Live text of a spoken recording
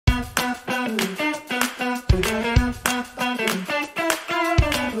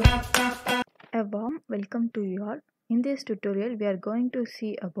to you all. In this tutorial, we are going to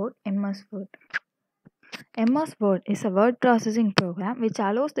see about MS Word. MS Word is a word processing program which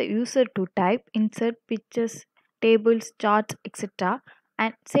allows the user to type, insert pictures, tables, charts, etc.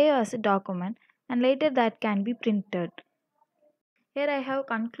 and save as a document, and later that can be printed. Here I have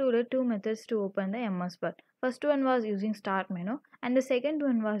concluded two methods to open the MS Word. First one was using start menu and the second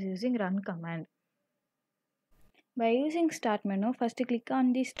one was using run command. By using start menu, first click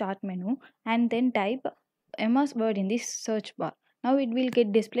on the start menu and then type MS Word in the search bar. Now it will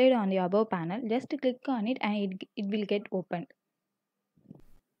get displayed on the above panel. Just click on it and it will get opened.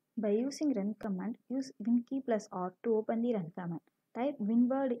 By using run command, use win key plus R to open the run command. Type win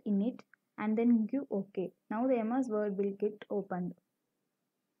word in it and then give OK. Now the MS Word will get opened.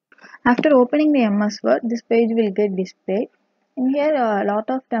 After opening the MS Word, this page will get displayed. In here, a lot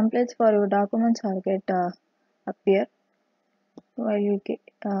of templates for your documents are get appear. While you get,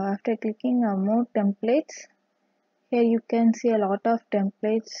 after clicking more templates, here you can see a lot of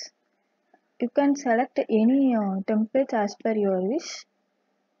templates. You can select any templates as per your wish.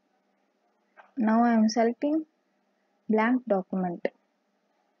 Now I am selecting blank document.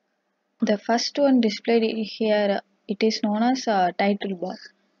 The first one displayed here, it is known as title bar.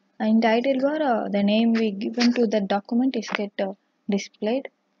 In title bar, the name we given to the document is get displayed,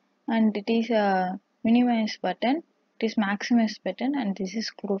 and it is a minimize button, it is maximize button, and this is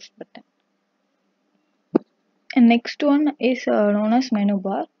close button. And next one is known as menu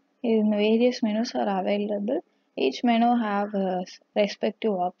bar. In various menus are available. Each menu have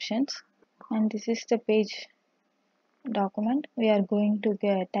respective options, and this is the page document. We are going to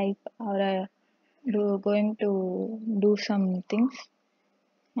type or going to do some things.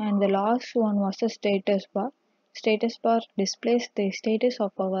 And the last one was the status bar. Status bar displays the status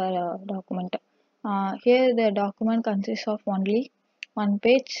of our document. Here the document consists of only one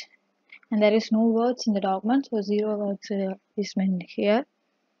page and there is no words in the document, so 0 words is meant here.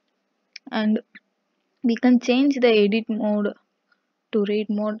 And we can change the edit mode to read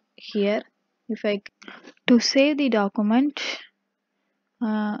mode here. If I to save the document,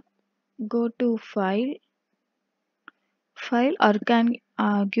 go to file or can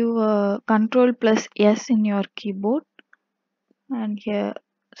give Control plus S in your keyboard and here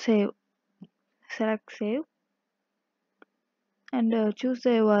save. Select save and choose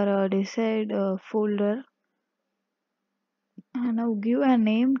your desired folder. And now give a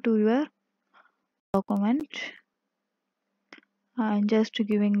name to your document. I'm just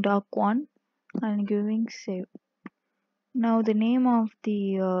giving doc1 and giving save. Now the name of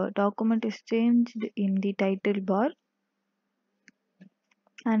the document is changed in the title bar,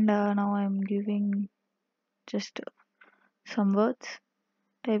 and now I'm giving just some words,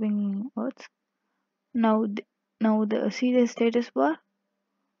 typing words. Now see the status bar.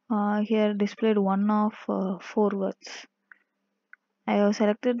 Here displayed one of 4 words. I have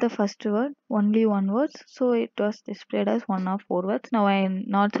selected the first word, only one word, so it was displayed as one of 4 words. Now I am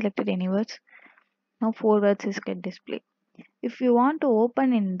not selected any words. Now 4 words is get displayed. If you want to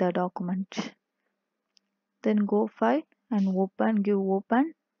open in the document, then go file and open, give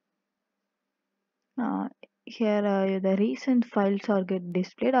open. Here the recent files are get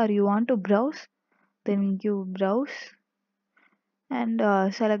displayed, or you want to browse, then give browse and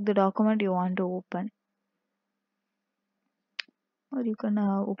select the document you want to open. Or you can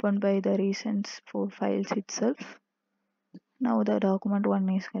open by the recent 4 files itself. Now the document 1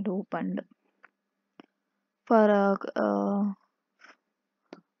 is get opened. For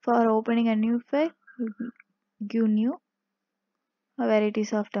opening a new file, give new,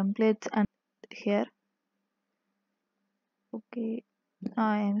 varieties of templates, and here okay,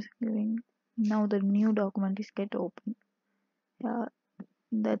 I am giving. Now the new document is get open. Yeah,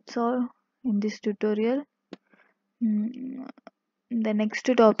 that's all in this tutorial. The next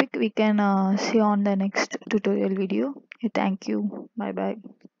topic we can see on the next tutorial video. Thank you. Bye bye.